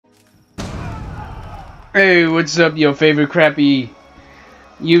Hey, what's up, yo favorite crappy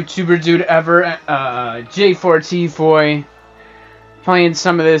YouTuber dude ever, J4T4, playing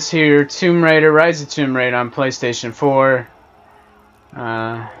some of this here, Tomb Raider, Rise of Tomb Raider on PlayStation 4.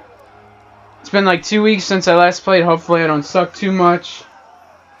 It's been like 2 weeks since I last played, hopefully I don't suck too much.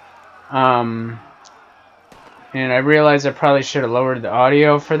 And I realized I probably should have lowered the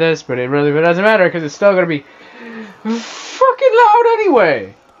audio for this, but it really doesn't matter, because it's still gonna be fucking loud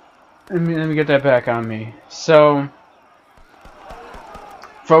anyway. Let me get that back on me. So,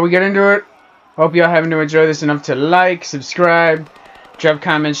 before we get into it, hope y'all having to enjoy this enough to like, subscribe, drop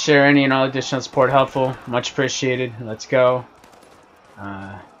comments, share any and all additional support helpful. Much appreciated. Let's go.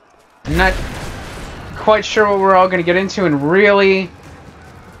 I'm not quite sure what we're all going to get into, and really,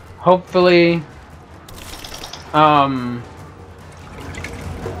 hopefully, I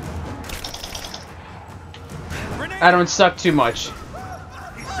don't suck too much.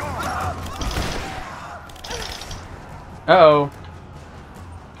 Uh-oh.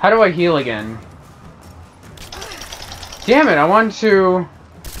 How do I heal again? Damn it, I want to...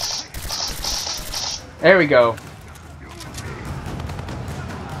 There we go.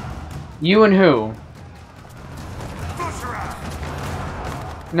 You and who?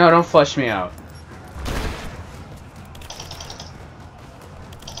 No, don't flush me out.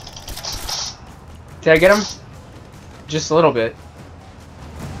 Did I get him? Just a little bit.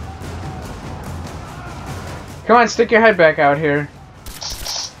 Come on, stick your head back out here.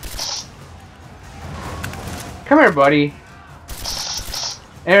 Come here, buddy.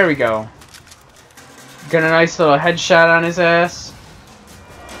 There we go. Got a nice little headshot on his ass.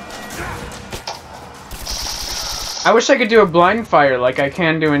 I wish I could do a blind fire like I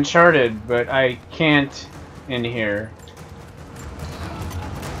can do Uncharted, but I can't in here.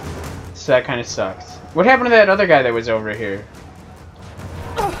 So that kind of sucks. What happened to that other guy that was over here?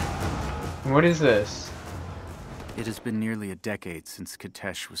 What is this? It has been nearly a decade since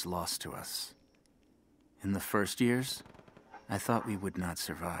Katesh was lost to us. In the first years, I thought we would not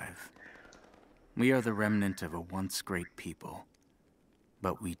survive. We are the remnant of a once great people,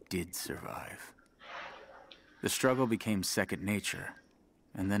 but we did survive. The struggle became second nature,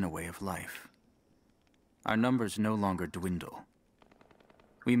 and then a way of life. Our numbers no longer dwindle.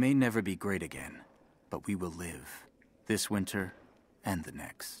 We may never be great again, but we will live, this winter and the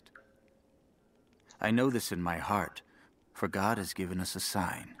next. I know this in my heart, for God has given us a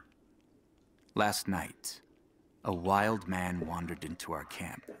sign. Last night, a wild man wandered into our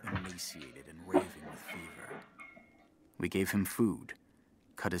camp, emaciated and raving with fever. We gave him food,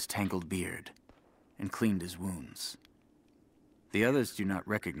 cut his tangled beard, and cleaned his wounds. The others do not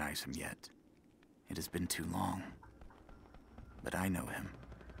recognize him yet. It has been too long. But I know him.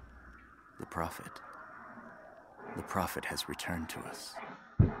 The Prophet. The Prophet has returned to us.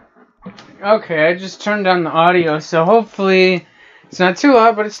 Okay, I just turned down the audio, so hopefully it's not too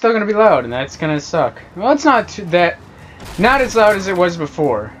loud, but it's still gonna be loud, and that's gonna suck. Well, it's not not as loud as it was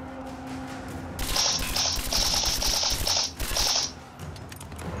before.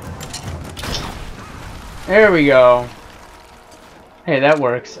 There we go. Hey, that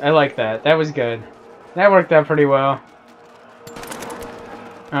works. I like that. That was good. That worked out pretty well.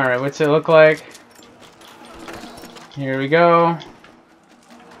 Alright, what's it look like? Here we go.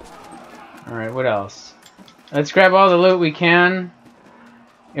 Alright, what else? Let's grab all the loot we can.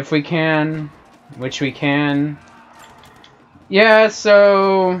 If we can. Which we can. Yeah,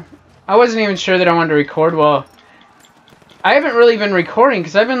 so... I wasn't even sure that I wanted to record. Well, I haven't really been recording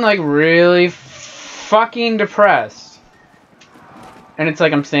because I've been, like, really fucking depressed. And it's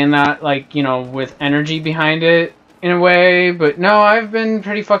like I'm saying that, like, you know, with energy behind it, in a way. But no, I've been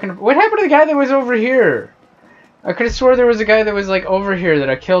pretty fucking... What happened to the guy that was over here? I could have swore there was a guy that was, like, over here that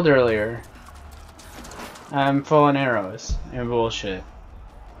I killed earlier. I'm full on arrows and bullshit.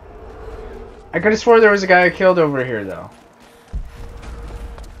 I could have swore there was a guy I killed over here, though.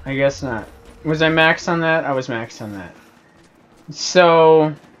 I guess not. Was I maxed on that? I was maxed on that.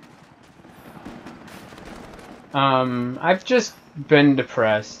 So... I've just been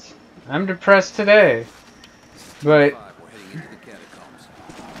depressed. I'm depressed today. But... We're heading into the catacombs.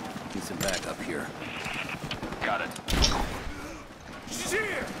 Need some backup here. Got it.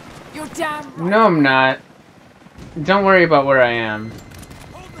 You're damn right. no, I'm not. Don't worry about where I am.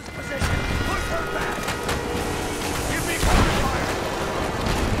 Hold this position. Push her back. Give me fire.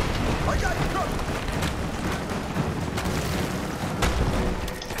 I got you covered.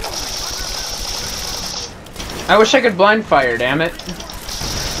 I wish I could blind fire, damn it.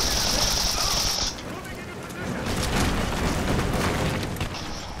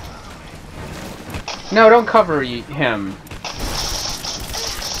 No, don't cover him.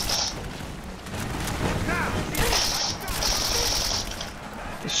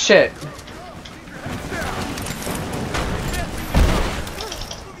 shit.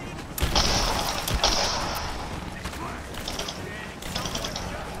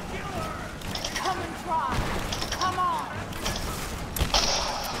 Come and try. Come on.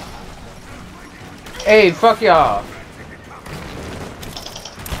 Hey, fuck y'all.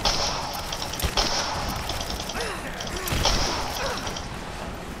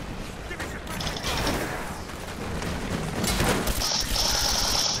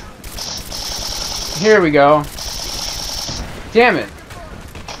 Here we go. Damn it.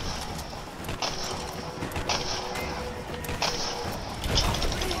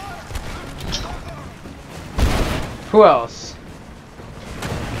 Who else?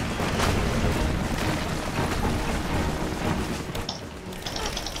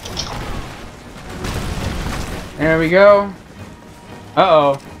 There we go.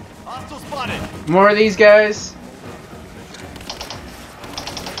 Uh-oh. Hostile spotted. More of these guys.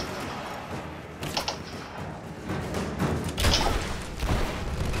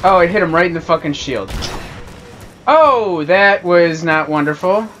 Oh, it hit him right in the fucking shield. Oh, that was not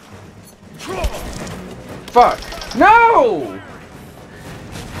wonderful. Fuck. No!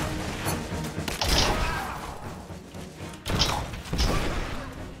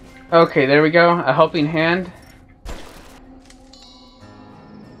 Okay, there we go. A helping hand.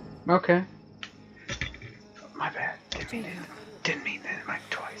 Okay. My bad. Didn't mean that like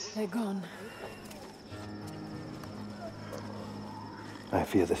twice. They're gone. I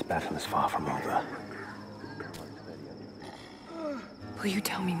fear this battle is far from over. Will you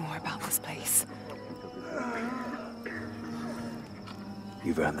tell me more about this place?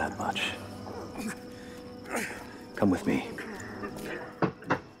 You've earned that much. Come with me.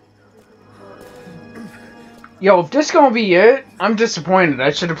 Yo, if this gonna be it, I'm disappointed.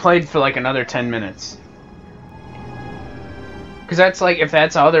 I should have played for like another 10 minutes. Cause that's like, if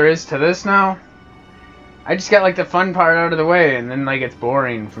that's all there is to this now, I just got like the fun part out of the way, and then like it's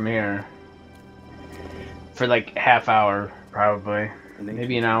boring from here. For like half hour, probably.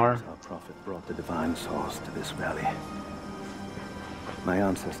 Maybe an hour. Our prophet brought the divine source to this valley. My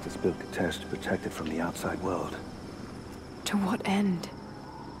ancestors built Katesh to protect it from the outside world. To what end?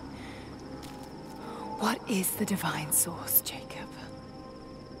 What is the divine source, Jacob?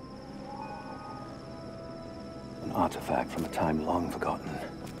 An artifact from a time long forgotten.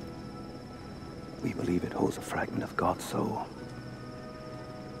 We believe it holds a fragment of God's soul.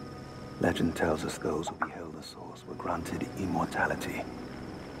 Legend tells us those who beheld the source were granted immortality.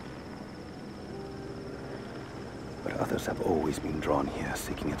 But others have always been drawn here,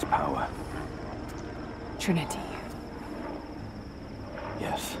 seeking its power. Trinity.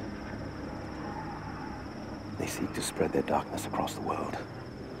 Yes. They seek to spread their darkness across the world.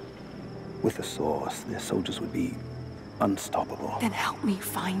 With the source, their soldiers would be unstoppable. Then help me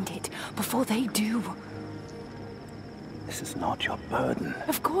find it before they do. This is not your burden.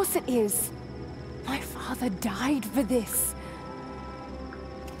 Of course it is. My father died for this.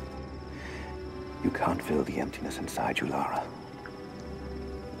 You can't fill the emptiness inside you, Lara.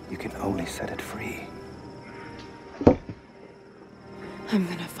 You can only set it free. I'm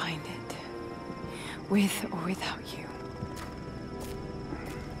gonna find it. With or without you.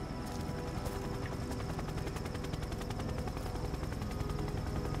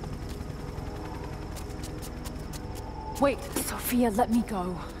 Wait, Sophia, let me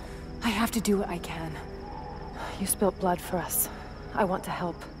go. I have to do what I can. You spilt blood for us. I want to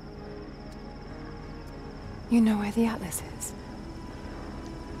help. You know where the Atlas is?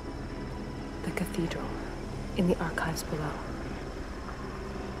 The cathedral, in the archives below.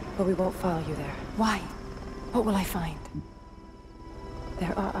 But we won't follow you there. Why? What will I find?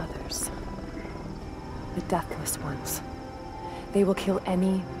 There are others. The deathless ones. They will kill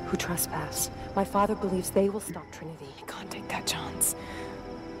any who trespass. My father believes they will stop Trinity. I can't take that chance.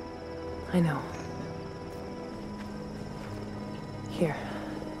 I know. Here.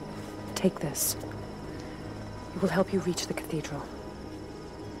 Take this. It will help you reach the cathedral.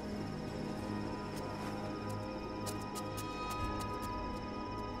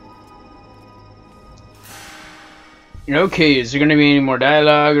 Okay, is there going to be any more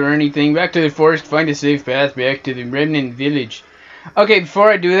dialogue or anything? Back to the forest, find a safe path back to the remnant village. Okay, before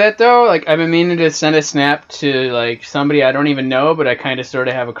I do that though, like, I've been meaning to send a snap to, like, somebody I don't even know, but I kind of sort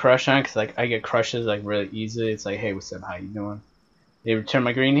of have a crush on, because, like, I get crushes, like, really easily. It's like, hey, what's up, how you doing? They return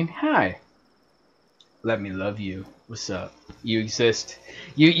my greeting, hi. Let me love you. What's up? You exist.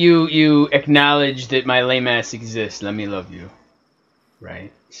 You acknowledge that my lame ass exists. Let me love you.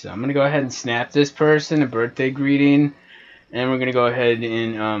 Right. So I'm gonna go ahead and snap this person a birthday greeting, and we're gonna go ahead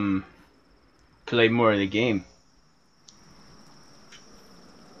and play more of the game.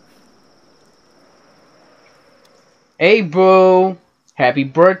 Hey, boo. Happy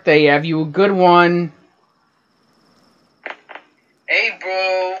birthday. Have you a good one. Hey,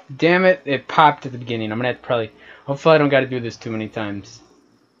 boo. Damn it. It popped at the beginning. I'm gonna have to probably... Hopefully I don't gotta do this too many times.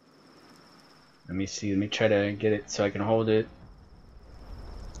 Let me see. Let me try to get it so I can hold it.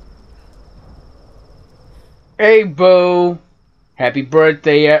 Hey, boo. Happy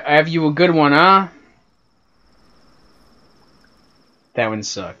birthday. Have you a good one, huh? That one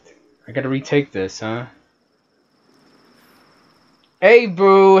sucked. I gotta retake this, huh? Hey,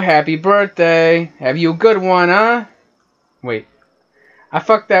 boo. Happy birthday. Have you a good one, huh? Wait. I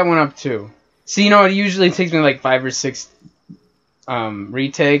fucked that one up, too. See, you know, it usually takes me like 5 or 6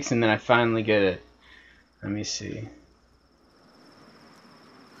 retakes, and then I finally get it. Let me see.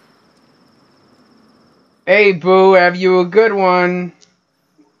 Hey, boo. Have you a good one.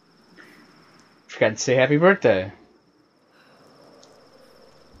 Forgot to say happy birthday.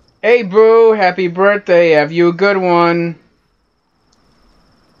 Hey, boo. Happy birthday. Have you a good one.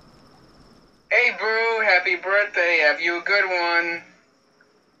 Hey, boo. Happy birthday. Have you a good one.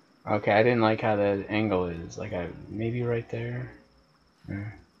 Okay, I didn't like how the angle is. Like, maybe right there.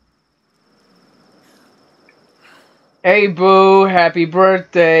 Yeah. Hey, boo. Happy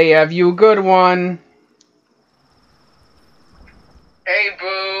birthday. Have you a good one. Hey,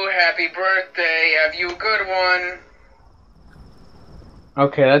 boo. Happy birthday. Have you a good one.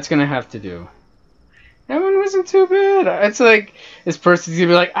 Okay, that's gonna have to do. That one wasn't too bad. It's like, this person's gonna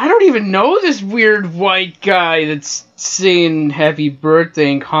be like, I don't even know this weird white guy that's saying happy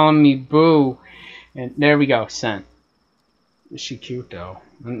birthday and calling me boo. And there we go, sent. Is she cute, though?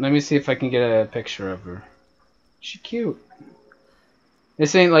 Let me see if I can get a picture of her. Is she cute?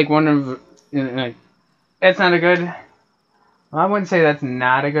 This ain't like one of, like, that's not a good, well, I wouldn't say that's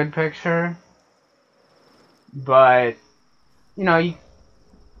not a good picture. But, you know,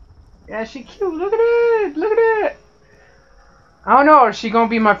 yeah, she cute. Look at it. Look at it. I don't know. Is she gonna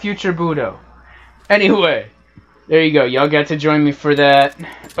be my future Budo? Anyway, there you go. Y'all got to join me for that.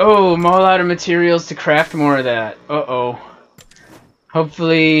 Oh, I'm all out of materials to craft more of that. Uh-oh.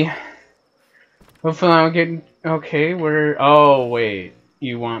 Hopefully I'm getting... Okay, oh, wait.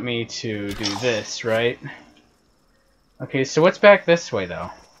 You want me to do this, right? Okay, so what's back this way, though?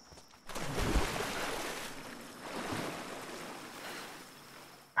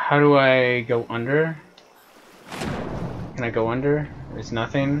 How do I go under? Can I go under? There's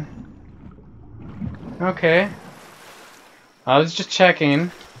nothing. Okay. I was just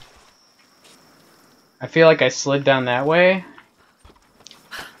checking. I feel like I slid down that way.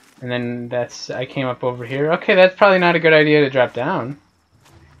 And then I came up over here. Okay, that's probably not a good idea to drop down.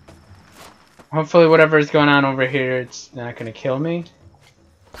 Hopefully whatever's going on over here, it's not gonna kill me.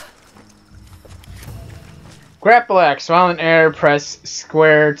 Grapple axe. While in air, press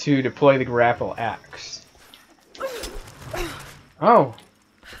square to deploy the grapple axe. Oh.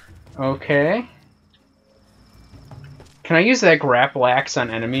 Okay. Can I use that grapple axe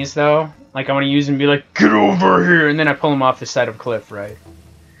on enemies, though? Like, I want to use it and be like, get over here! And then I pull them off the side of a cliff, right?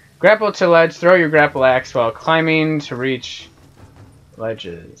 Grapple to ledge. Throw your grapple axe while climbing to reach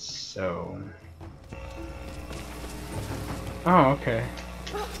ledges. So... Oh, okay.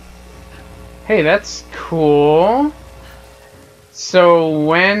 Hey, that's cool. So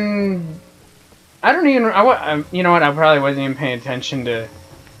when... I don't even... you know what? I probably wasn't even paying attention to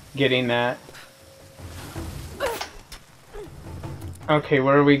getting that. Okay,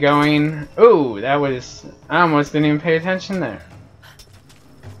 where are we going? Ooh, that was... I almost didn't even pay attention there.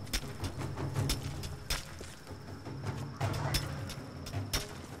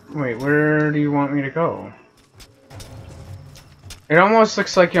 Wait, where do you want me to go? It almost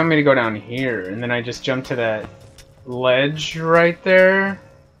looks like you want me to go down here, and then I just jump to that ledge right there.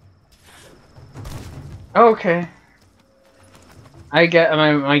 Okay. I get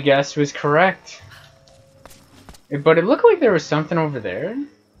my guess was correct. But it looked like there was something over there.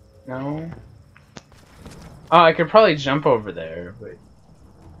 No. Oh, I could probably jump over there, but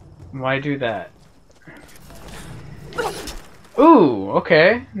why do that? Ooh,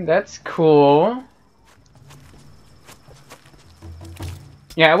 okay. That's cool.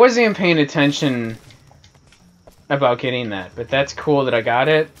 Yeah, I wasn't even paying attention about getting that, but that's cool that I got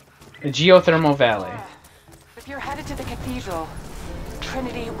it. A geothermal valley. If you're headed to the cathedral,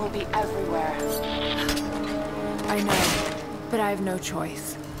 Trinity will be everywhere. I know, but I have no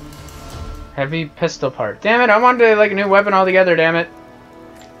choice. Heavy pistol part. Damn it, I wanted like a new weapon altogether, damn it.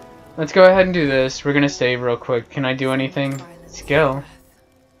 Let's go ahead and do this. We're gonna save real quick. Can I do anything? Skill.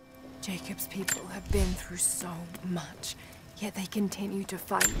 Jacob's people have been through so much, yet they continue to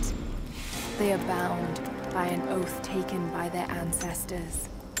fight. They are bound by an oath taken by their ancestors.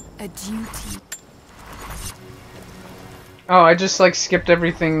 A duty. Oh, I just like skipped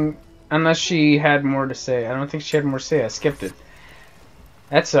everything unless she had more to say. I don't think she had more to say. I skipped it.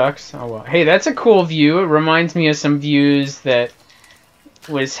 That sucks. Oh well. Hey, that's a cool view. It reminds me of some views that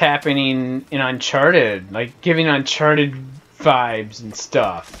was happening in Uncharted, like giving Uncharted vibes and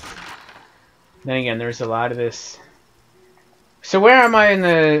stuff. Then again, there's a lot of this. So where am I in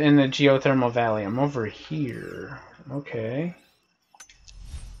the geothermal valley? I'm over here. Okay.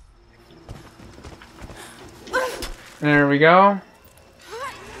 There we go.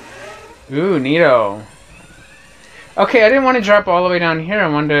 Ooh, neato. Okay, I didn't want to drop all the way down here. I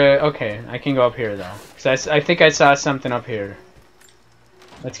wanted to... Okay, I can go up here, though. Because I think I saw something up here.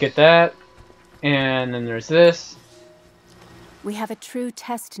 Let's get that. And then there's this. We have a true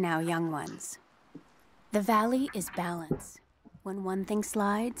test now, young ones. The valley is balance. When one thing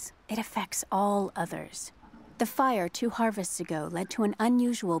slides, it affects all others. The fire 2 harvests ago led to an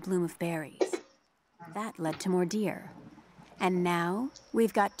unusual bloom of berries. That led to more deer. And now,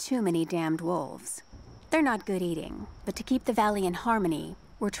 we've got too many damned wolves. They're not good eating, but to keep the valley in harmony,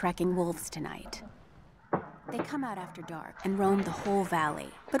 we're tracking wolves tonight. They come out after dark and roam the whole valley,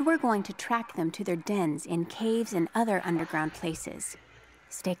 but we're going to track them to their dens in caves and other underground places.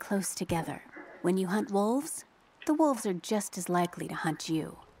 Stay close together. When you hunt wolves, the wolves are just as likely to hunt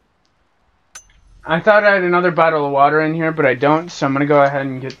you. I thought I had another bottle of water in here, but I don't, so I'm gonna go ahead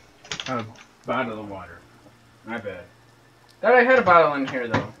and get a bottle of water. My bad. Thought I had a bottle in here,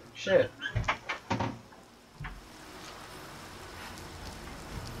 though. Shit.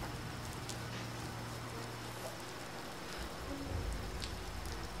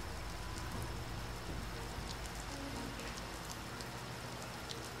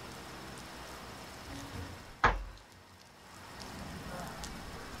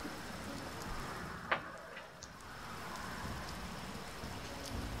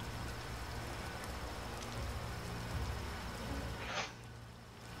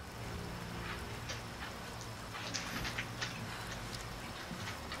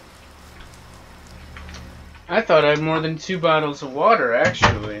 I thought I had more than 2 bottles of water,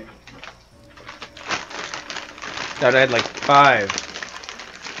 actually. Thought I had like 5.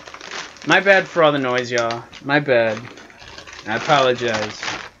 My bad for all the noise, y'all. My bad. I apologize.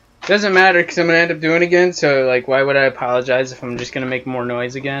 Doesn't matter, because I'm going to end up doing it again, so, like, why would I apologize if I'm just going to make more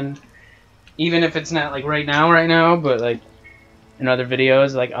noise again? Even if it's not, like, right now, but, like, in other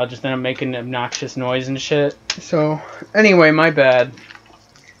videos, like, I'll just end up making obnoxious noise and shit. So, anyway, my bad.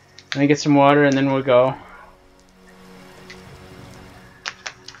 Let me get some water, and then we'll go.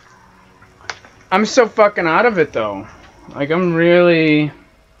 I'm so fucking out of it, though. Like, I'm really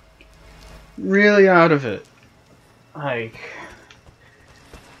out of it. Like,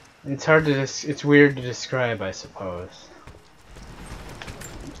 it's hard to it's weird to describe, I suppose.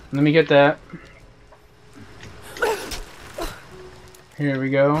 Let me get that. Here we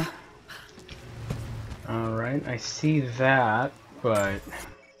go. Alright, I see that, but...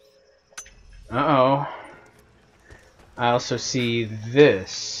 Uh-oh. I also see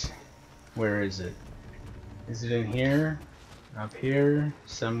this. Where is it? Is it in here? Up here?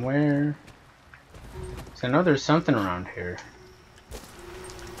 Somewhere? So I know there's something around here.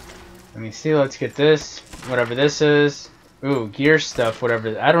 Let me see, let's get this. Whatever this is. Ooh, gear stuff,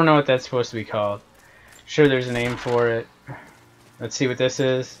 whatever. I don't know what that's supposed to be called. Sure there's a name for it. Let's see what this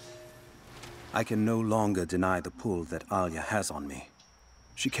is. I can no longer deny the pull that Alia has on me.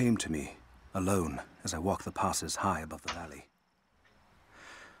 She came to me, alone, as I walk the passes high above the valley.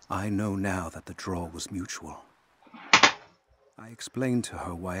 I know now that the draw was mutual. I explained to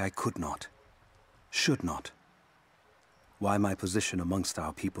her why I could not, should not. Why my position amongst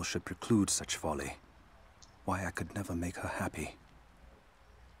our people should preclude such folly. Why I could never make her happy.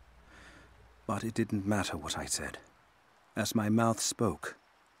 But it didn't matter what I said. As my mouth spoke,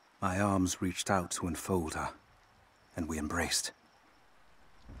 my arms reached out to enfold her, and we embraced.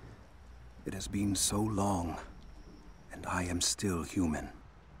 It has been so long, and I am still human.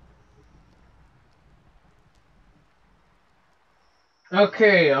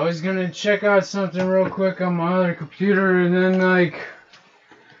 Okay, I was gonna check out something real quick on my other computer, and then, like,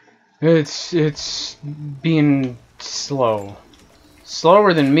 it's being slow.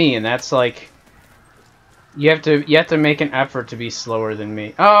 Slower than me, and that's, like, you have to make an effort to be slower than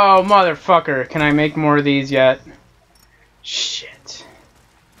me. Oh, motherfucker, can I make more of these yet? Shit.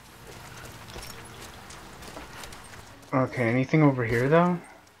 Okay, anything over here, though?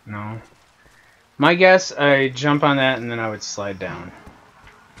 No. My guess, I jump on that, and then I would slide down.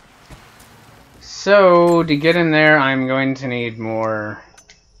 So, to get in there, I'm going to need more,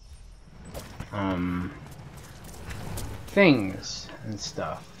 things and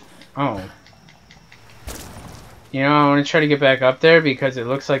stuff. Oh. You know, I want to try to get back up there because it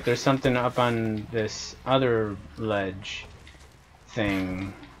looks like there's something up on this other ledge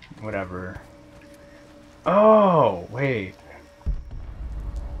thing. Whatever. Oh, wait.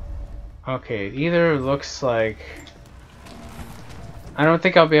 Okay, it either looks like... I don't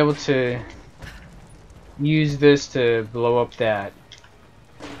think I'll be able to use this to blow up that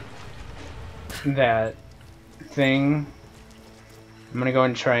thing. I'm gonna go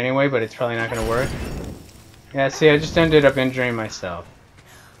and try anyway, but it's probably not gonna work. Yeah, see, I just ended up injuring myself.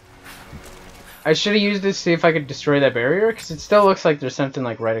 I should have used this to see if I could destroy that barrier, because it still looks like there's something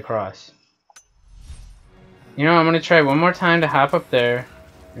like right across. You know, I'm gonna try one more time to hop up there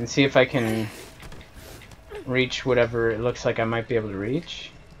and see if I can reach whatever it looks like I might be able to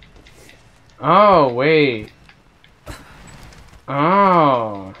reach. Oh, wait.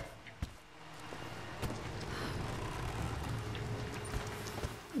 Oh.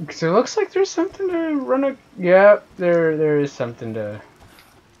 Because it looks like there's something to run a... Yep, there is something to...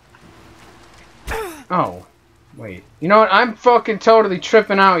 Oh. Wait. You know what? I'm fucking totally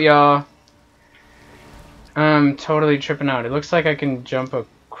tripping out, y'all. I'm totally tripping out. It looks like I can jump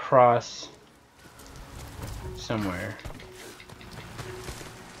across somewhere.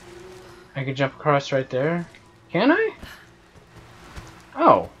 I can jump across right there. Can I?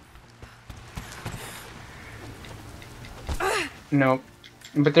 Oh. Nope.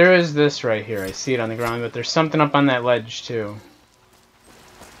 But there is this right here. I see it on the ground, but there's something up on that ledge too.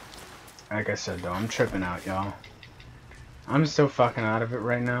 Like I said though, I'm tripping out, y'all. I'm so fucking out of it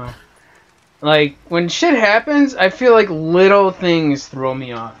right now. Like, when shit happens, I feel like little things throw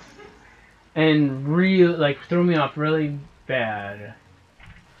me off. And throw me off really bad.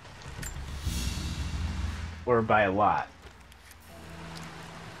 Or by a lot.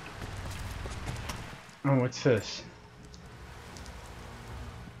 Oh, what's this?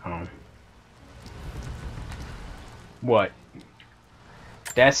 Oh. What?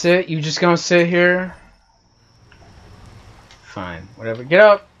 That's it? You just gonna sit here? Fine. Whatever. Get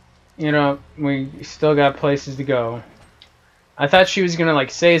up! You know, we still got places to go. I thought she was gonna,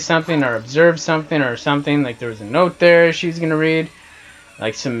 like, say something or observe something or something. Like, there was a note there she was gonna read.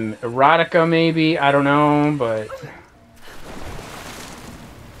 Like, some erotica, maybe. I don't know, but...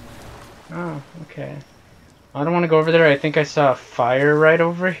 Oh, okay. I don't want to go over there. I think I saw a fire right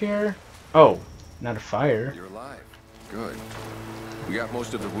over here. Oh, not a fire. You're alive. Good. We got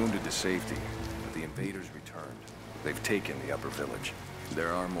most of the wounded to safety, but the invaders returned. They've taken the upper village.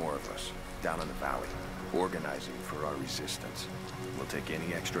 There are more of us, down in the valley, organizing for our resistance. We'll take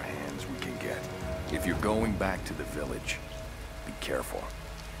any extra hands we can get. If you're going back to the village, be careful.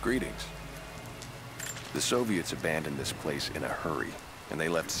 Greetings. The Soviets abandoned this place in a hurry, and they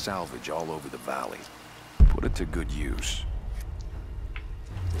left salvage all over the valley. Put it to good use.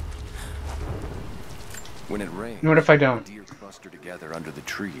 When it rains, what if I don't? Deer cluster together under the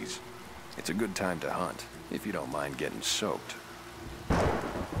trees. It's a good time to hunt, if you don't mind getting soaked.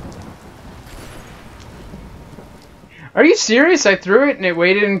 Are you serious? I threw it and it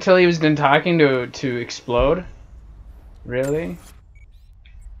waited until he was done talking to explode? Really?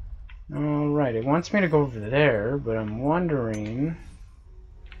 Alright, it wants me to go over there, but I'm wondering...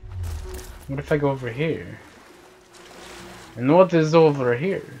 What if I go over here? And what is over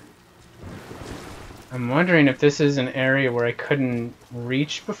here? I'm wondering if this is an area where I couldn't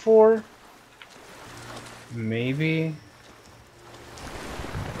reach before? Maybe?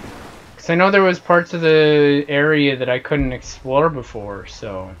 Because I know there was parts of the area that I couldn't explore before,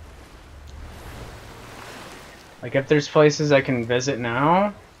 so... Like, if there's places I can visit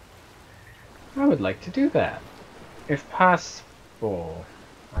now, I would like to do that. If possible.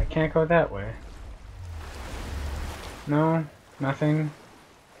 I can't go that way. No? Nothing?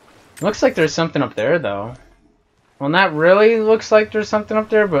 Looks like there's something up there, though. Well, not really looks like there's something up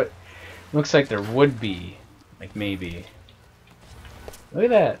there, but looks like there would be. Like, maybe. Look at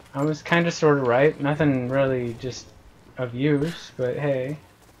that. I was kind of sort of right. Nothing really just of use, but hey.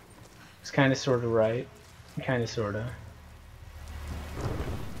 It's kind of sort of right. Kind of sort of.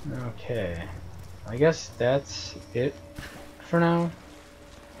 Okay. I guess that's it for now.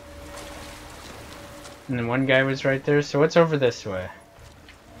 And then one guy was right there. So what's over this way?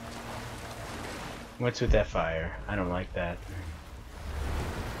 What's with that fire? I don't like that.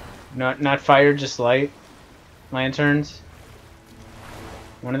 Not fire, just light. Lanterns.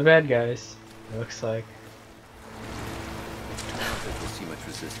 One of the bad guys. It looks like.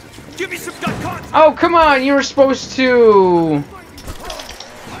 Give me some gun contact! Oh, come on! You were supposed to...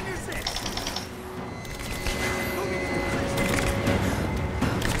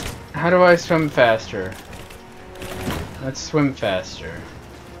 How do I swim faster? Let's swim faster.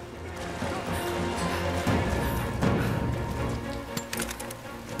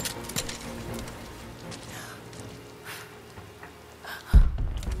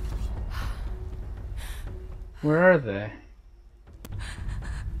 Where are they?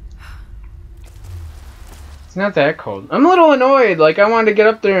 It's not that cold. I'm a little annoyed. Like, I wanted to get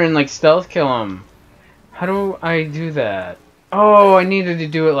up there and, like, stealth kill them. How do I do that? Oh, I needed to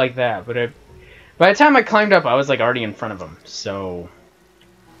do it like that. But by the time I climbed up, I was, like, already in front of them. So,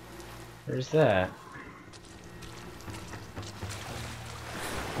 there's that.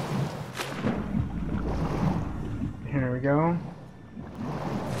 Here we go.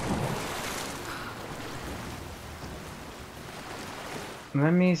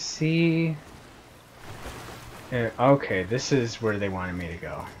 Let me see. Okay, this is where they wanted me to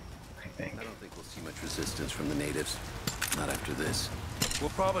go, I think. I don't think we'll see much resistance from the natives. Not after this. We'll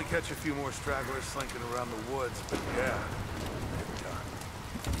probably catch a few more stragglers slinking around the woods, but yeah, they're done.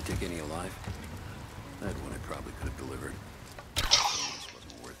 Did you take any alive? I had one I probably could have delivered. This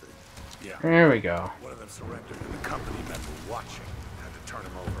wasn't worth it. Yeah. There we go. One of them surrendered, and the company men were watching. Had to turn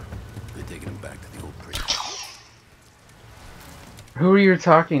him over. They're taking him back to the old prison. Who are you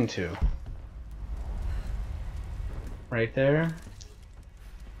talking to? Right there?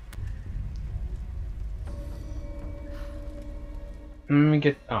 Let me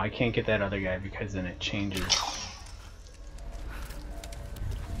get... Oh, I can't get that other guy because then it changes.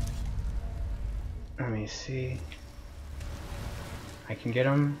 Let me see. I can get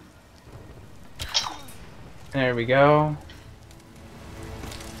him. There we go.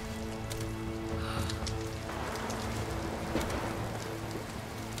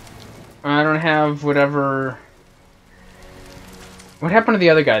 I don't have whatever... What happened to the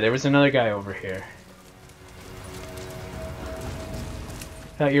other guy? There was another guy over here.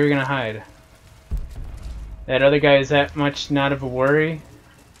 Thought you were gonna hide. That other guy is that much not of a worry?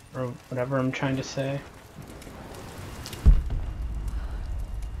 Or whatever I'm trying to say.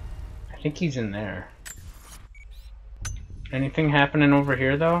 I think he's in there. Anything happening over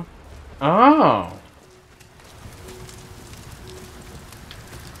here though? Oh!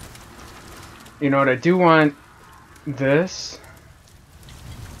 You know what, I do want this.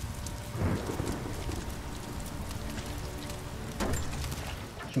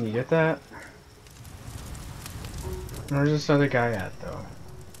 Can you get that? Where's this other guy at, though?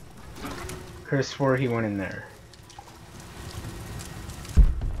 Could have swore he went in there.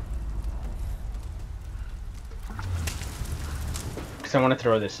 Because I want to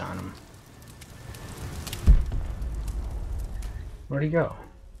throw this on him. Where'd he go?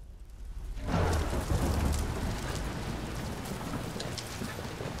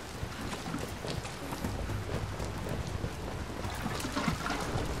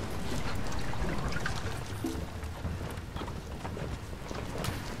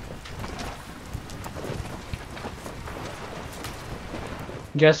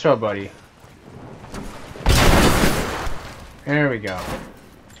 Guess what, buddy? There we go.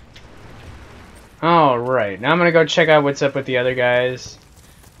 Alright, now I'm gonna go check out what's up with the other guys,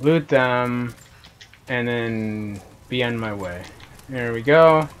 loot them, and then be on my way. There we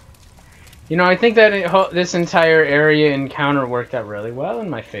go. You know, I think that this entire area encounter worked out really well in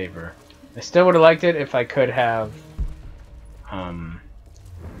my favor. I still would have liked it if I could have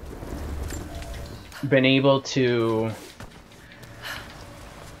been able to...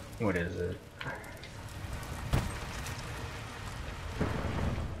 What is it?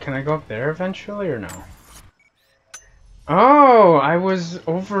 Can I go up there eventually or no? Oh, I was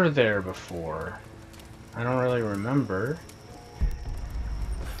over there before. I don't really remember.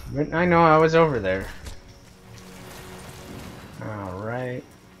 But I know I was over there. Alright.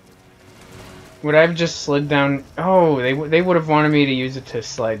 Would I have just slid down? Oh, they would have wanted me to use it to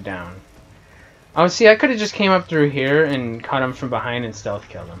slide down. Oh, see, I could have just came up through here and caught him from behind and stealth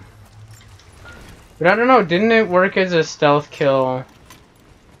killed him. But I don't know, didn't it work as a stealth kill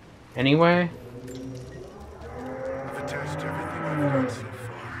anyway? I've attached everything I've done so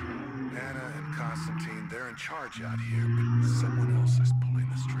far. Anna and Constantine, they're in charge out here, but someone else is pulling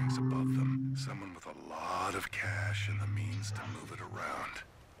the strings above them. Someone with a lot of cash and the means to move it around.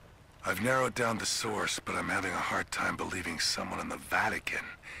 I've narrowed down the source, but I'm having a hard time believing someone in the Vatican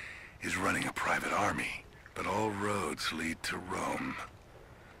is running a private army. But all roads lead to Rome.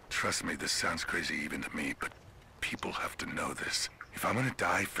 Trust me, this sounds crazy even to me, but people have to know this. If I'm gonna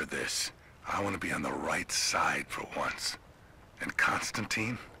die for this, I want to be on the right side for once. And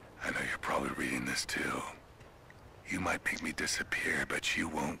Constantine, I know you're probably reading this too. You might make me disappear, but you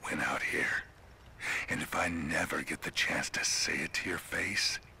won't win out here. And if I never get the chance to say it to your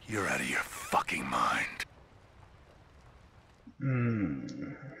face, you're out of your fucking mind.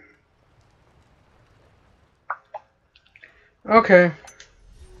 Okay.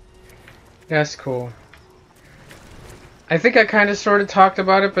 That's cool. I think I kind of sort of talked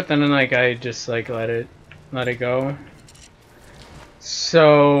about it, but then like I just like let it let it go.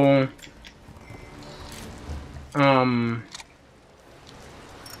 So, let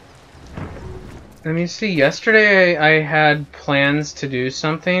me see. Yesterday I had plans to do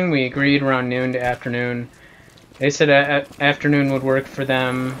something. We agreed around noon to afternoon. They said afternoon would work for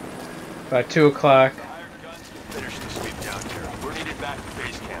them. About 2 o'clock. Finish the sweep down here. We're needed back to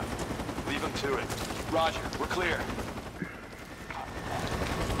base camp. Leave them to it. Roger, we're clear.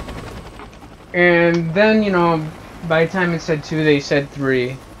 And then, you know, by the time it said 2, they said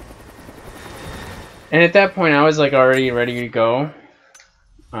 3. And at that point, I was like already ready to go.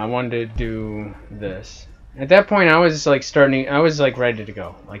 I wanted to do this. At that point, I was like ready to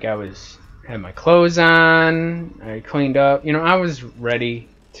go. Like had my clothes on, I cleaned up, you know, I was ready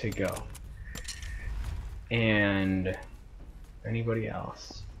to go. And anybody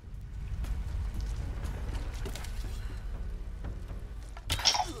else?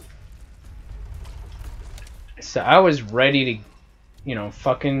 So I was ready to, you know,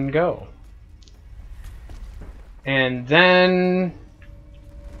 fucking go. And then,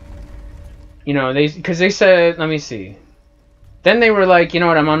 you know, because they said, let me see. Then they were like, you know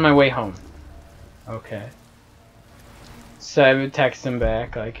what, I'm on my way home. Okay. So I would text them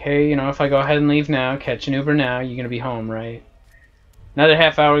back, like, hey, you know, if I go ahead and leave now, catch an Uber now, you're gonna be home, right? Another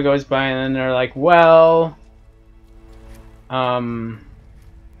half hour goes by, and then they're like, well,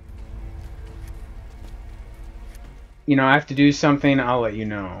 you know, I have to do something, I'll let you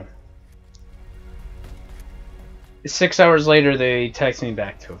know. 6 hours later, they text me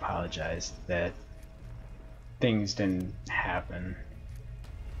back to apologize that things didn't happen.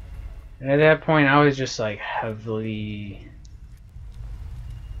 And at that point, I was just like heavily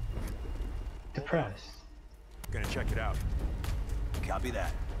depressed. Gonna check it out. Copy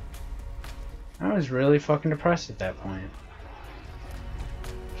that. I was really fucking depressed at that point.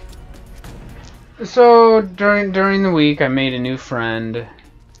 So during the week, I made a new friend.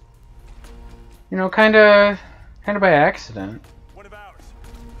 You know, kind of by accident. One of ours.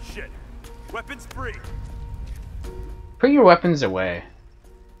 Shit. Weapons free. Put your weapons away.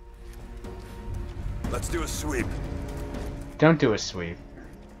 Let's do a sweep. Don't do a sweep.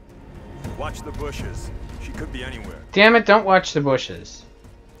 Watch the bushes. She could be anywhere. Damn it, don't watch the bushes.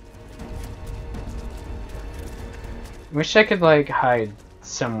 Wish I could, like, hide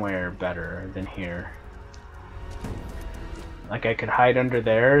somewhere better than here. Like I could hide under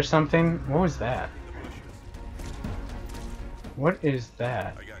there or something? What was that? What is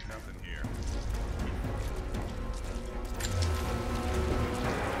that? I got nothing here.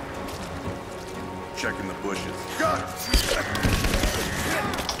 Checking the bushes. Got it!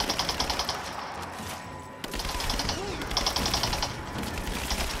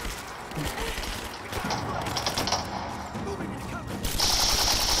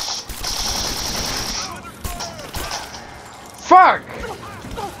 Fuck!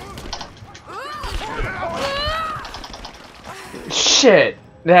 Shit!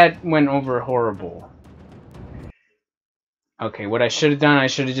 That went over horrible. Okay, what I should have done, I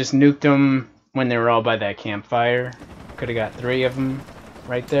should have just nuked them when they were all by that campfire. Could have got 3 of them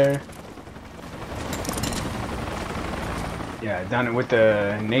right there. Yeah, done it with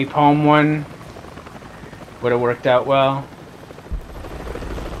the napalm one. Would have worked out well.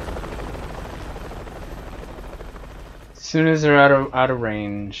 As soon as they're out of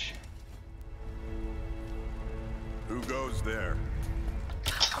range. Who goes there?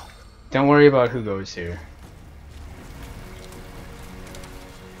 Don't worry about who goes here.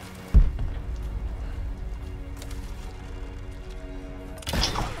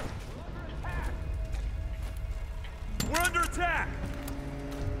 We're under attack.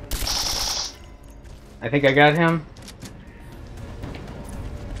 I think I got him.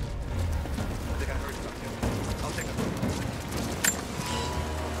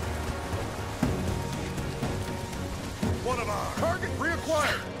 One of ours. Target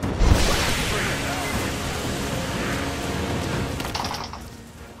reacquired.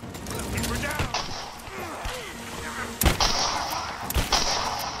 We're down.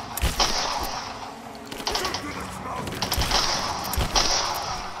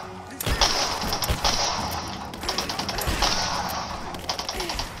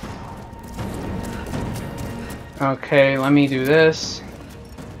 Okay, let me do this.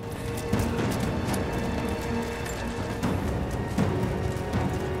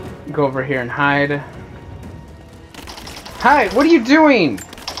 Go over here and hide. Hide! What are you doing?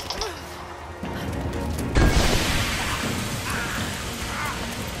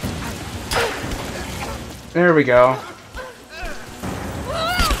 There we go.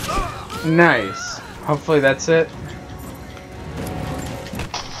 Nice. Hopefully that's it.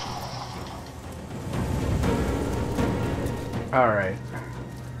 Alright.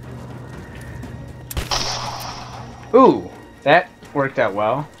 Ooh! That worked out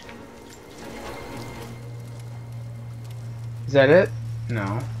well. Is that it?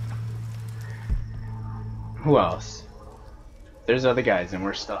 No. Who else? There's other guys and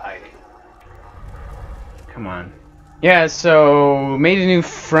we're still hiding. Come on. Yeah, so made a new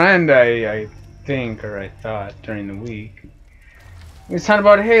friend, I think, or I thought, during the week. We was talking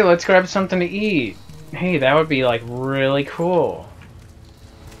about, hey, let's grab something to eat. Hey, that would be, like, really cool.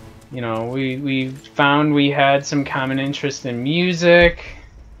 You know, we found we had some common interest in music.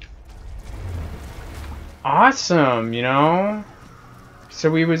 Awesome, you know? So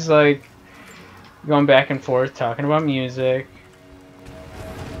we was, like, going back and forth, talking about music.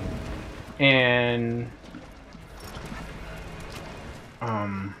 And...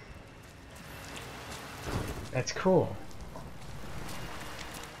 that's cool.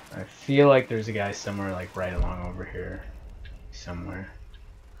 I feel like there's a guy somewhere like right along over here. Somewhere.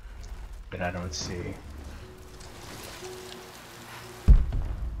 That I don't see.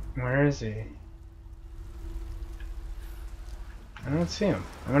 Where is he? I don't see him.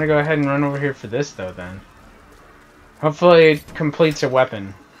 I'm gonna go ahead and run over here for this though then. Hopefully it completes a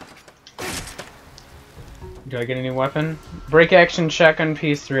weapon. Do I get a new weapon? Break action shotgun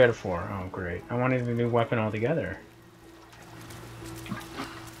piece 3 out of 4. Oh great. I wanted a new weapon altogether.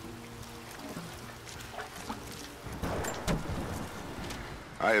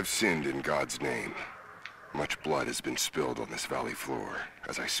 I have sinned in God's name. Much blood has been spilled on this valley floor.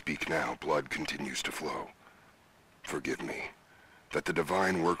 As I speak now, blood continues to flow. Forgive me. That the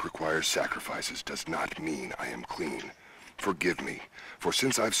divine work requires sacrifices does not mean I am clean. Forgive me, for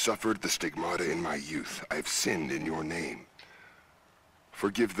since I've suffered the stigmata in my youth, I have sinned in your name.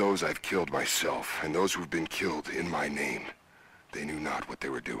 Forgive those I've killed myself, and those who've been killed in my name. They knew not what they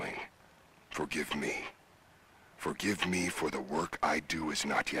were doing. Forgive me. Forgive me, for the work I do is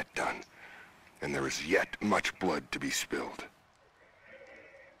not yet done, and there is yet much blood to be spilled.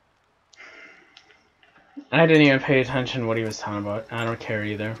 I didn't even pay attention to what he was talking about. I don't care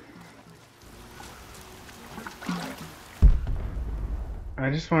either. I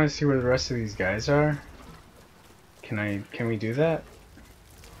just want to see where the rest of these guys are. Can we do that?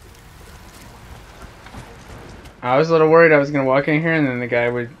 I was a little worried I was gonna walk in here and then the guy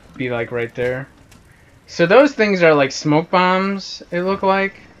would be like right there. So those things are like smoke bombs, it looked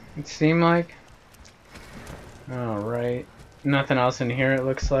like. It seemed like. Alright. Nothing else in here it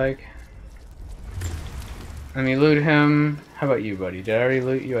looks like. Let me loot him. How about you, buddy? Did I already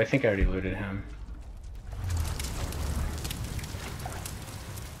loot you? I think I already looted him.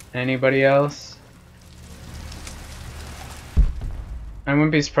 Anybody else? I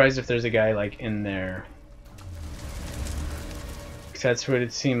wouldn't be surprised if there's a guy like in there. Cause that's what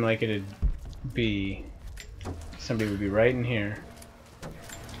it seemed like it'd be. Somebody would be right in here.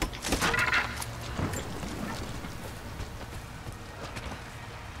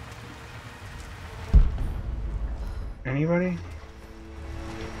 Anybody?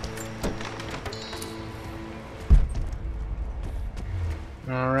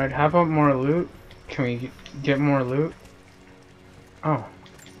 Alright, how about more loot? Can we get more loot? Oh.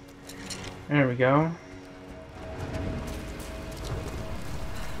 There we go.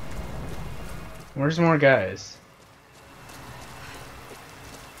 Where's more guys?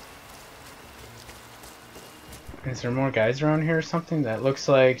 Is there more guys around here or something? That looks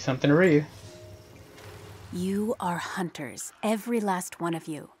like something to read. You are hunters, every last one of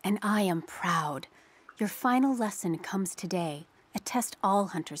you, and I am proud. Your final lesson comes today, a test all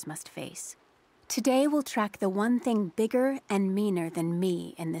hunters must face. Today we'll track the one thing bigger and meaner than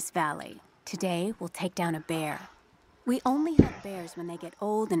me in this valley. Today we'll take down a bear. We only hunt bears when they get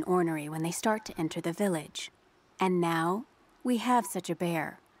old and ornery when they start to enter the village. And now, we have such a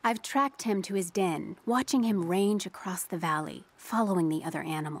bear. I've tracked him to his den, watching him range across the valley, following the other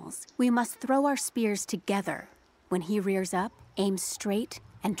animals. We must throw our spears together. When he rears up, aim straight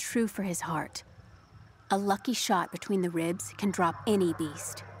and true for his heart. A lucky shot between the ribs can drop any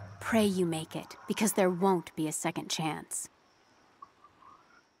beast. Pray you make it, because there won't be a second chance.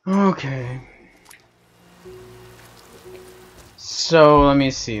 Okay. So, let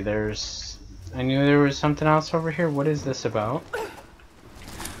me see, I knew there was something else over here. What is this about?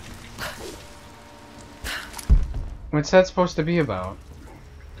 What's that supposed to be about?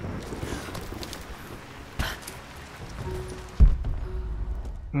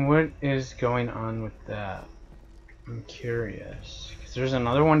 What is going on with that? I'm curious. 'Cause there's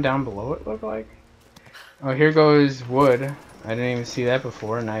another one down below it, look like? Oh, here goes wood. I didn't even see that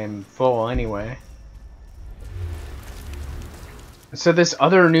before, and I am full anyway. So this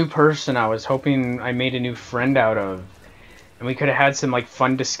other new person I was hoping I made a new friend out of And we could have had some like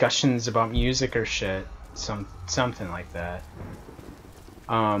fun discussions about music or shit. Something like that.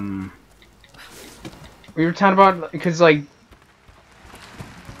 We were talking about, because like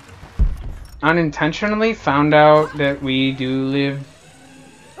unintentionally found out that we do live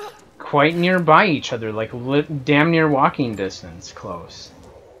quite nearby each other, like damn near walking distance close.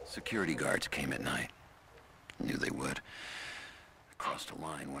 Security guards came at night. Knew they would. I crossed a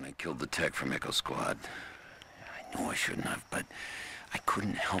line when I killed the tech from Echo Squad. I know I shouldn't have, but I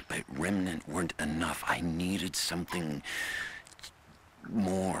couldn't help it. Remnant weren't enough. I needed something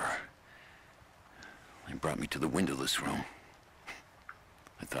more. They brought me to the windowless room.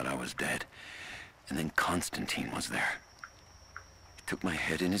 I thought I was dead. And then Constantine was there. He took my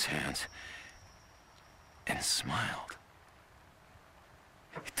head in his hands and smiled.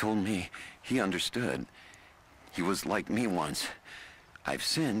 He told me he understood. He was like me once. I've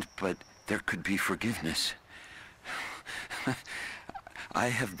sinned, but there could be forgiveness. I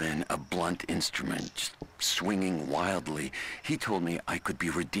have been a blunt instrument, just swinging wildly. He told me I could be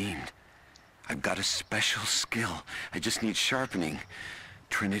redeemed. I've got a special skill. I just need sharpening.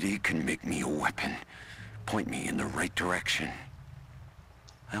 Trinity can make me a weapon. Point me in the right direction.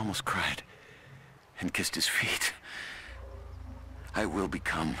 I almost cried and kissed his feet. I will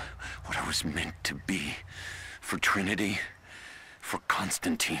become what I was meant to be. For Trinity, for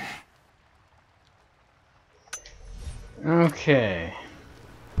Constantine. Okay.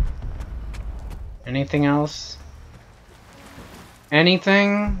 Anything else?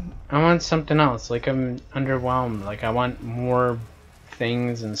 Anything? I want something else. Like, I'm underwhelmed. Like, I want more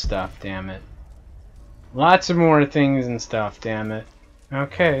things and stuff, damn it. Lots of more things and stuff, damn it.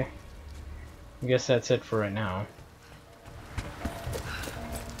 Okay. I guess that's it for right now.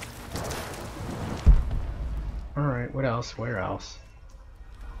 Alright, what else? Where else?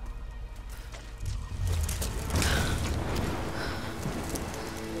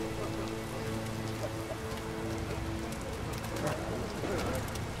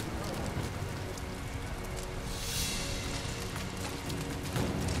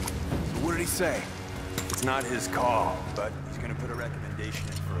 What did he say? It's not his call, but he's gonna put a recommendation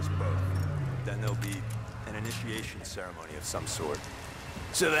in for us both. Then there'll be an initiation ceremony of some sort.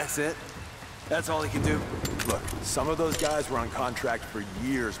 So that's it? That's all he can do? Look, some of those guys were on contract for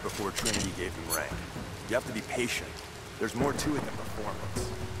years before Trinity gave them rank. You have to be patient. There's more to it than performance.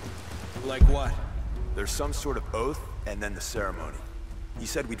 Like what? There's some sort of oath, and then the ceremony. He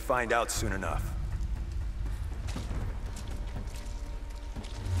said we'd find out soon enough.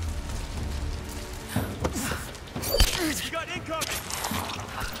 You got incoming!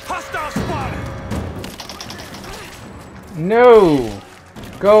 Hostile spotted! No!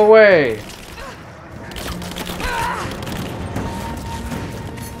 Go away!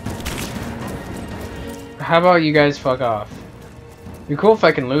 How about you guys fuck off? Be cool if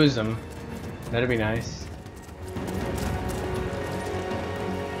I can lose them. That'd be nice.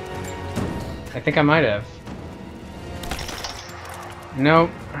 I think I might have. Nope.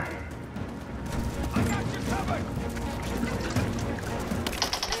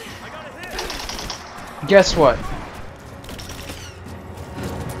 Guess what?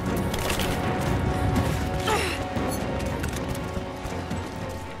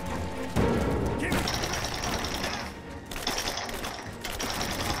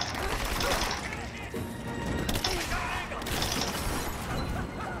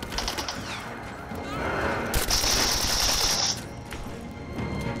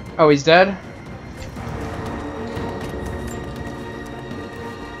 Oh, he's dead?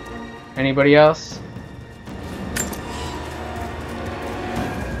 Anybody else?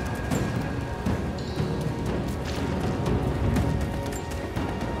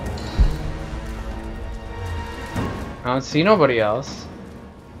 I don't see nobody else.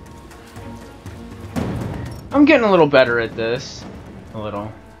 I'm getting a little better at this. A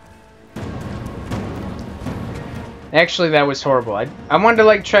little. Actually, that was horrible. I wanted to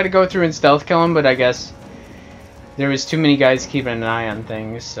like try to go through and stealth kill him, but I guess there was too many guys keeping an eye on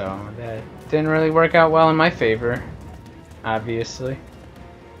things, so that didn't really work out well in my favor. Obviously.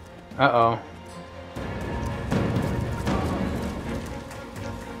 Uh-oh.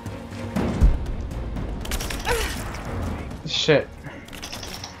 Shit.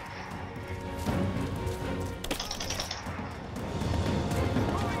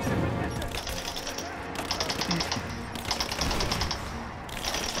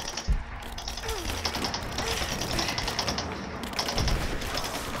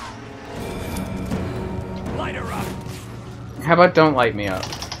 Light her up! How about don't light me up?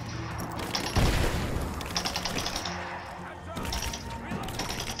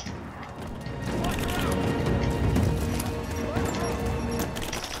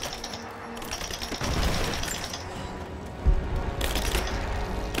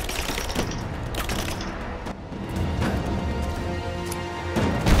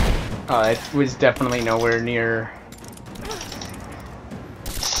 Oh, it was definitely nowhere near.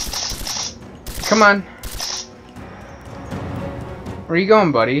 Come on. Where are you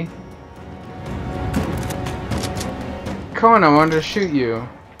going, buddy? Come on, I wanted to shoot you.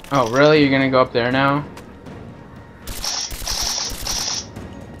 Oh, really? You're gonna go up there now?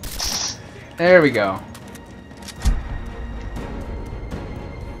 There we go.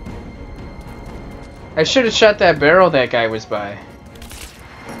 I should have shot that barrel that guy was by.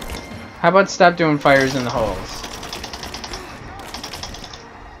 How about stop doing fires in the holes?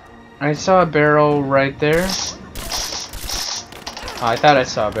 I saw a barrel right there. Oh, I thought I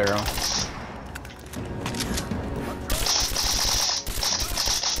saw a barrel.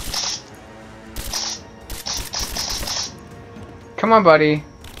 Come on, buddy.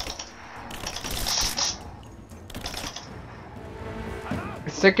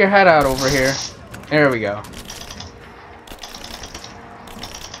 Stick your head out over here. There we go.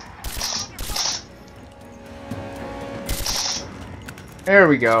 There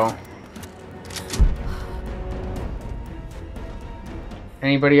we go.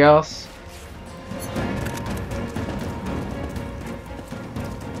 Anybody else?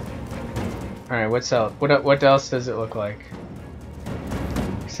 Alright, what's else? What else does it look like?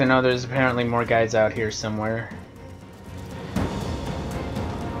 Because I know there's apparently more guys out here somewhere.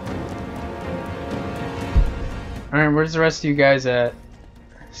 Alright, where's the rest of you guys at?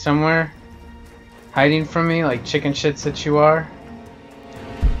 Somewhere? Hiding from me like chicken shits that you are?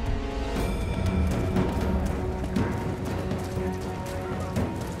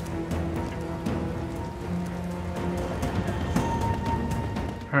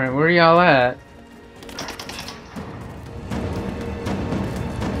 Alright, where are y'all at?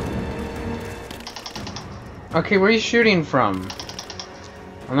 Okay, where are you shooting from?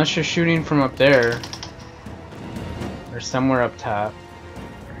 Unless you're shooting from up there. Or somewhere up top.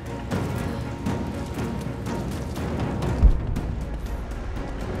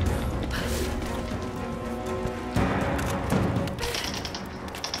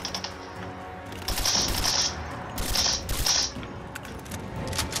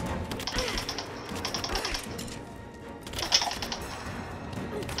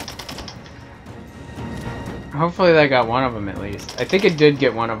 Hopefully that got one of them at least. I think it did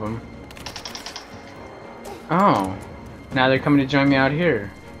get one of them. Oh. Now they're coming to join me out here.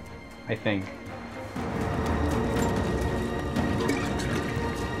 I think.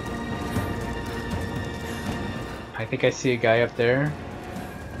 I think I see a guy up there.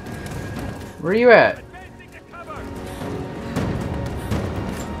 Where are you at?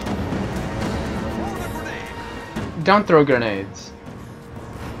 Don't throw grenades.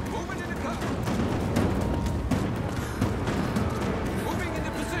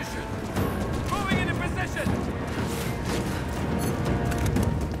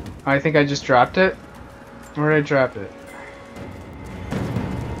 I think I just dropped it. Where did I drop it?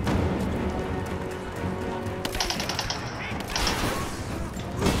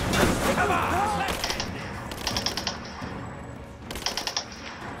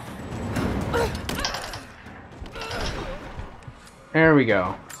 There we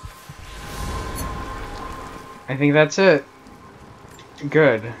go. I think that's it.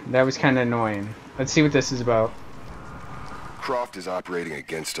 Good. That was kind of annoying. Let's see what this is about. Croft is operating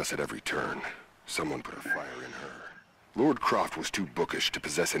against us at every turn. Someone put a fire in her. Lord Croft was too bookish to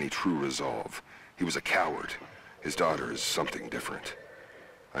possess any true resolve. He was a coward. His daughter is something different.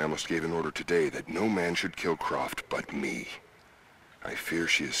 I almost gave an order today that no man should kill Croft but me. I fear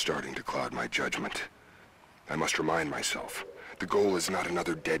she is starting to cloud my judgment. I must remind myself, the goal is not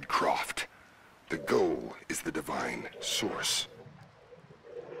another dead Croft. The goal is the divine source.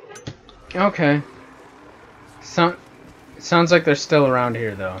 Okay. Sounds like they're still around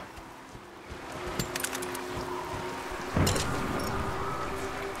here, though.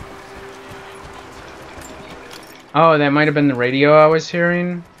 Oh, that might have been the radio I was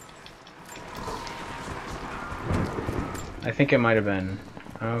hearing. I think it might have been.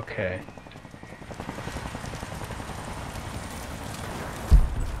 Okay.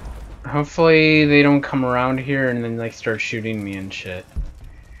 Hopefully they don't come around here and then like start shooting me and shit.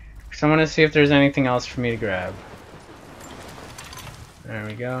 So I want to see if there's anything else for me to grab. There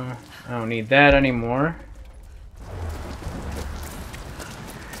we go. I don't need that anymore.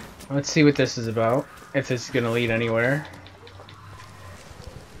 Let's see what this is about. If this is going to lead anywhere.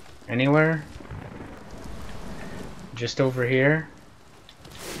 Anywhere? Just over here?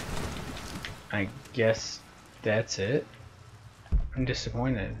 I guess that's it. I'm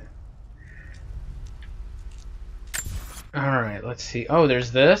disappointed. Alright, let's see. Oh,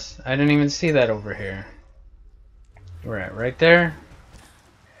 there's this? I didn't even see that over here. We're at right there.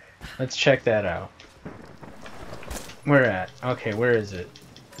 Let's check that out. Where at? Okay, where is it?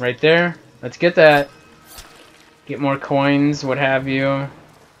 Right there? Let's get that. Get more coins, what have you.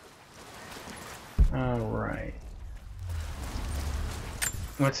 Alright.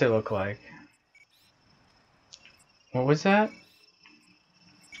 What's it look like? What was that?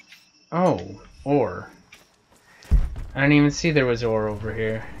 Oh, ore. I didn't even see there was ore over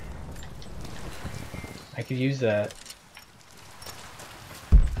here. I could use that.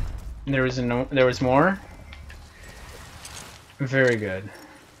 There was more? Very good.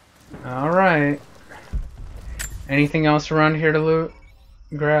 Alright. Anything else around here to loot?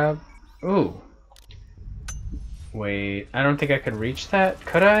 Grab? Ooh. Wait, I don't think I could reach that,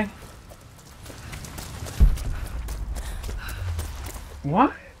 could I?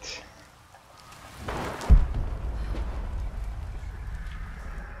 What?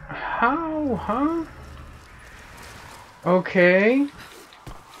 How, huh? Okay.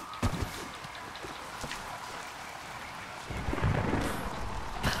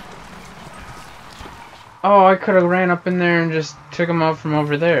 Oh, I could have ran up in there and just took him out from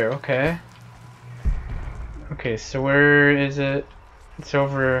over there. Okay. Okay, so where is it? It's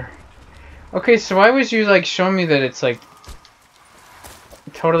over... Okay, so why was you, like, showing me that it's, like,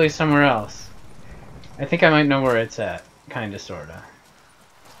 totally somewhere else? I think I might know where it's at. Kinda, sorta.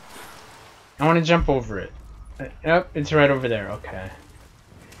 I want to jump over it. Yep, it's right over there. Okay.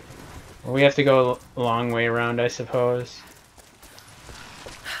 Well, we have to go a long way around, I suppose.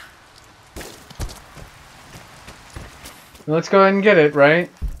 Let's go ahead and get it, right?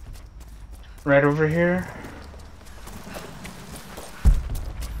 Right over here.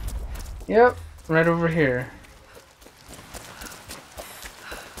 Yep, right over here.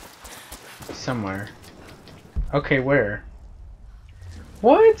 Somewhere. Okay, where?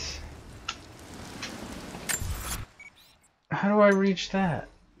 What? How do I reach that?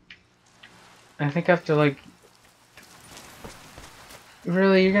 I think I have to, like...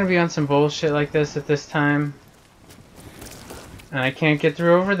 Really? You're gonna be on some bullshit like this at this time? And I can't get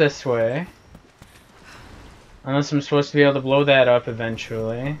through over this way. Unless I'm supposed to be able to blow that up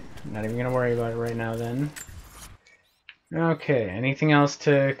eventually. I'm not even gonna worry about it right now then. Okay, anything else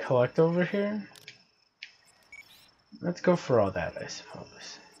to collect over here? Let's go for all that, I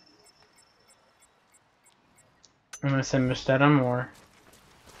suppose. Unless I missed out on more.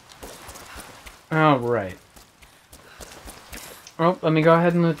 Oh, right. Oh, let me go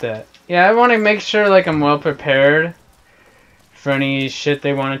ahead and loot that. Yeah, I want to make sure, like, I'm well prepared for any shit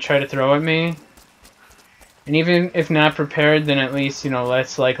they want to try to throw at me. And even if not prepared, then at least, you know,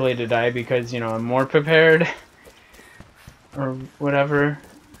 less likely to die because, you know, I'm more prepared. Or whatever.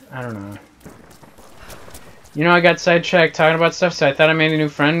 I don't know. You know, I got sidetracked talking about stuff, so I thought I made a new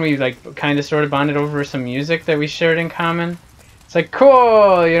friend. We, like, kind of sort of bonded over some music that we shared in common. It's like,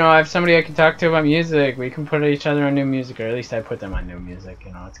 cool! You know, I have somebody I can talk to about music. We can put each other on new music, or at least I put them on new music.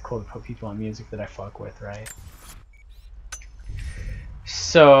 You know, it's cool to put people on music that I fuck with, right?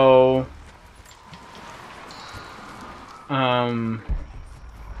 So...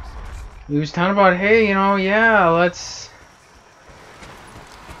 he was talking about, hey, you know, yeah, let's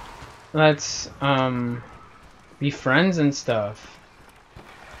be friends and stuff,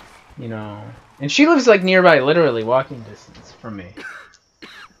 you know. And she lives like nearby, literally walking distance from me,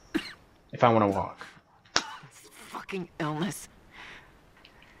 if I want to walk. This fucking illness.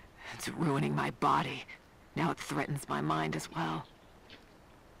 It's ruining my body. Now it threatens my mind as well.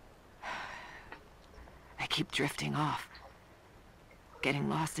 I keep drifting off. Getting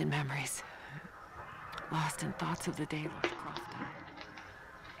lost in memories. Lost in thoughts of the day Croft died.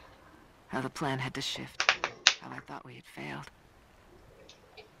 How the plan had to shift. How I thought we had failed.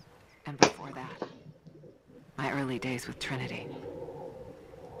 And before that, my early days with Trinity.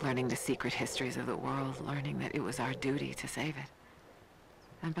 Learning the secret histories of the world, learning that it was our duty to save it.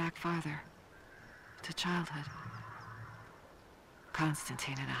 And back farther, to childhood.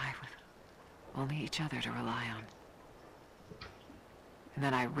 Constantine and I, with only each other to rely on. And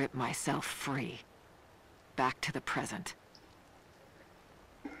then I ripped myself free. Back to the present.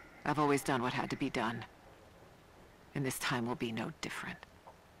 I've always done what had to be done. And this time will be no different.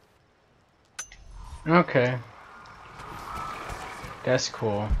 Okay. That's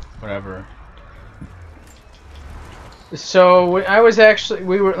cool. Whatever. So, I was actually...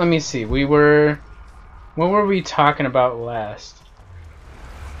 let me see. What were we talking about last?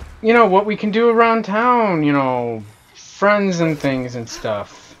 You know, what we can do around town, you know... friends and things and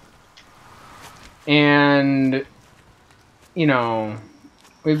stuff. And... you know...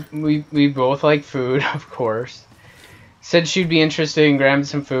 We both like food, of course. Said she'd be interested in grabbing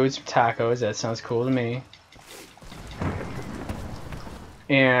some food, some tacos. That sounds cool to me.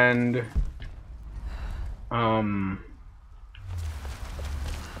 And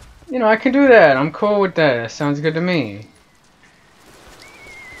you know, I can do that. I'm cool with that. That sounds good to me.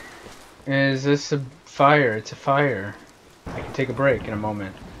 Is this a fire? It's a fire. I can take a break in a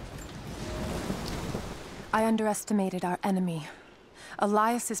moment. I underestimated our enemy.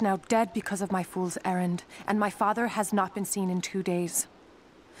 Elias is now dead because of my fool's errand, and my father has not been seen in 2 days.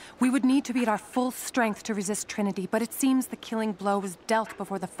 We would need to be at our full strength to resist Trinity, but it seems the killing blow was dealt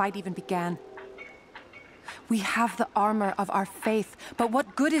before the fight even began. We have the armor of our faith, but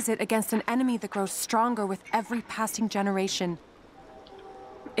what good is it against an enemy that grows stronger with every passing generation?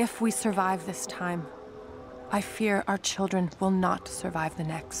 If we survive this time, I fear our children will not survive the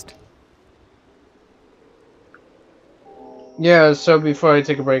next. Yeah, so before I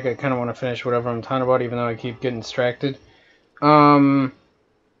take a break, I kind of want to finish whatever I'm talking about, even though I keep getting distracted.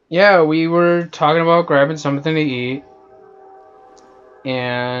 Yeah, we were talking about grabbing something to eat,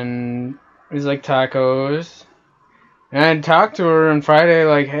 and it was like tacos. And I talked to her on Friday,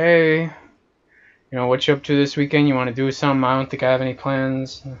 like, hey, you know, what you up to this weekend? You want to do something? I don't think I have any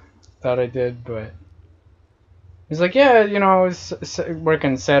plans. Thought I did, but he's like, yeah, you know, I was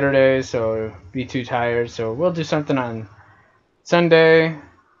working Saturday, so be too tired, so we'll do something on Sunday.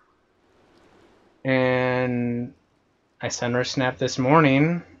 And I sent her a snap this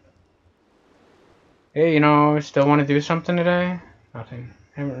morning. Hey, you know, still want to do something today? Nothing.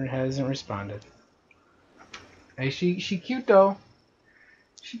 Hasn't responded. Hey, she cute though.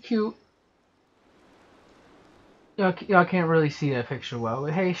 She cute. Y'all can't really see that picture well,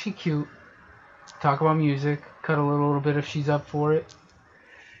 but hey, she cute. Talk about music. Cuddle a little bit if she's up for it.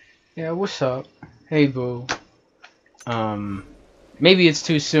 Yeah, what's up? Hey, boo. Maybe it's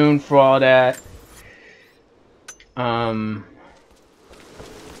too soon for all that.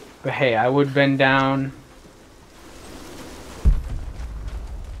 But hey, I would have been down.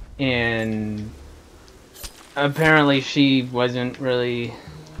 And apparently she wasn't really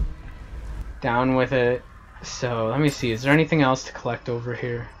down with it. So let me see, is there anything else to collect over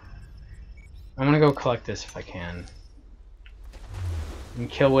here? I'm gonna go collect this if I can.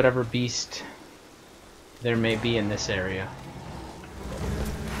 And kill whatever beast there may be in this area.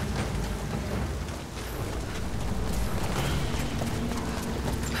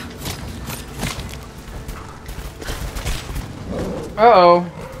 Uh-oh.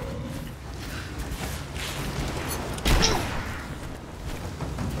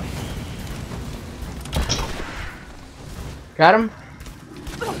 Got him?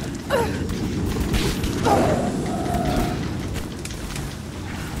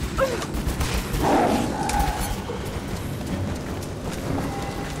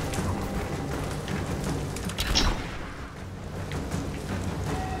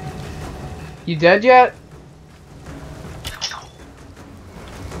 You dead yet?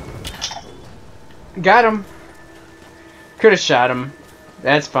 Got him. Could have shot him.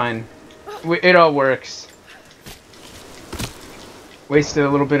 That's fine. It all works. Wasted a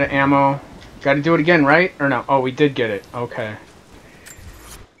little bit of ammo. Gotta do it again, right? Or no? Oh, we did get it. Okay.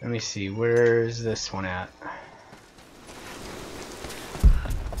 Let me see. Where's this one at?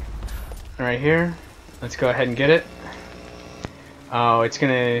 Right here. Let's go ahead and get it. Oh, it's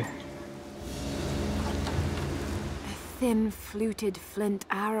gonna... A thin, fluted flint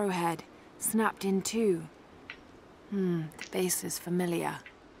arrowhead, snapped in two. The base is familiar.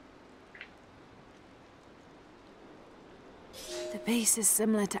 The base is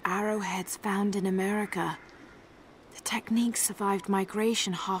similar to arrowheads found in America. The technique survived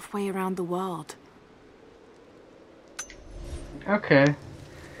migration halfway around the world. Okay.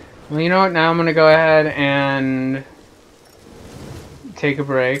 Well, you know what? Now I'm gonna go ahead and take a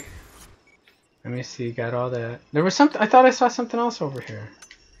break. Let me see. Got all that. There was something. I thought I saw something else over here.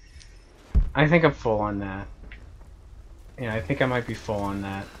 I think I'm full on that. Yeah, I think I might be full on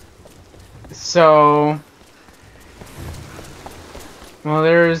that. So, well,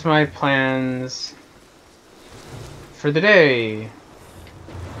 there's my plans for the day.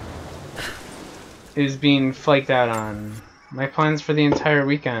 Is being flaked out on. My plans for the entire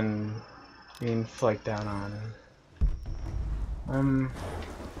weekend being flaked out on.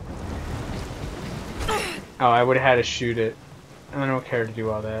 Oh, I would have had to shoot it. I don't care to do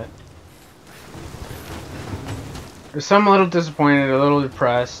all that. So I'm a little disappointed, a little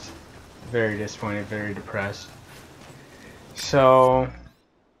depressed. Very disappointed, very depressed. So,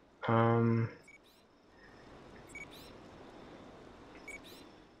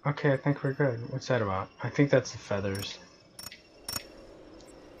 okay, I think we're good. What's that about? I think that's the feathers.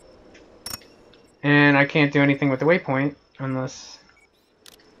 And I can't do anything with the waypoint unless...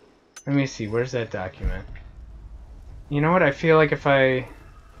 Let me see, where's that document? You know what, I feel like if I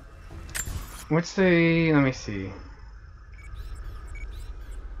What's the... let me see.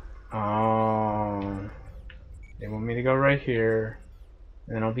 Oh... They want me to go right here.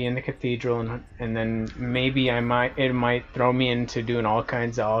 And then I'll be in the cathedral, and then maybe it might throw me into doing all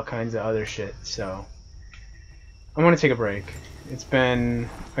kinds of other shit, so... I want to take a break. It's been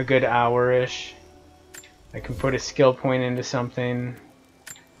a good hour-ish. I can put a skill point into something.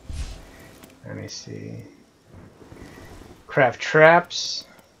 Let me see. Craft traps.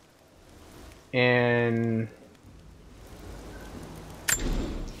 And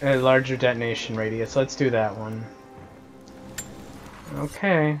a larger detonation radius. Let's do that one.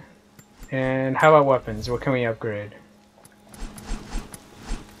 Okay. And how about weapons? What can we upgrade?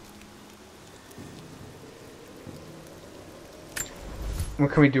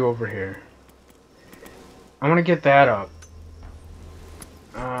 What can we do over here? I want to get that up.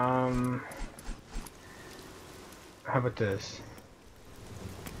 How about this?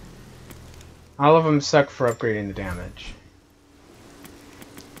 All of them suck for upgrading the damage.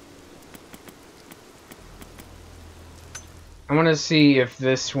 I want to see if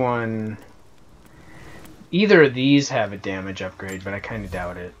this one... Either of these have a damage upgrade, but I kind of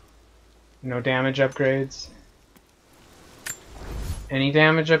doubt it. No damage upgrades? Any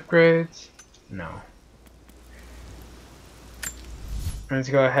damage upgrades? No. Let's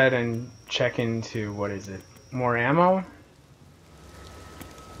go ahead and check into, what is it? More ammo?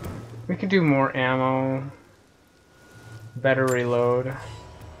 We could do more ammo. Better reload.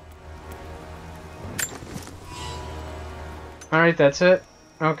 Alright, that's it?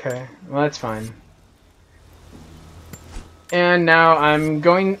 Okay, well that's fine. And now I am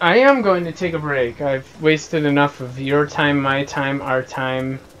going to take a break. I've wasted enough of your time, my time, our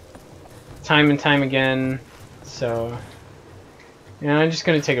time and time again. So, yeah, I'm just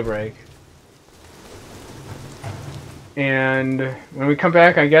going to take a break. And when we come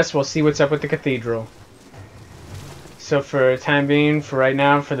back, I guess we'll see what's up with the cathedral. So for the time being, for right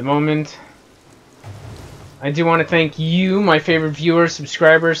now, for the moment, I do want to thank you, my favorite viewers,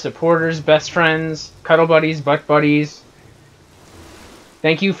 subscribers, supporters, best friends, cuddle buddies, butt buddies.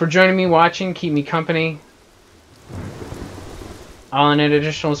 Thank you for joining me, watching, keep me company. All in any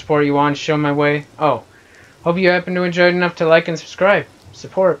additional support you want, show my way. Oh, hope you happen to enjoy it enough to like and subscribe,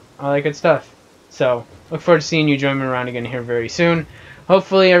 support, all that good stuff. So, look forward to seeing you join me around again here very soon.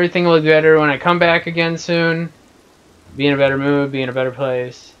 Hopefully everything will be better when I come back again soon. Be in a better mood, be in a better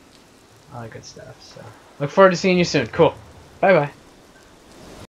place. All that good stuff. So, look forward to seeing you soon. Cool. Bye-bye.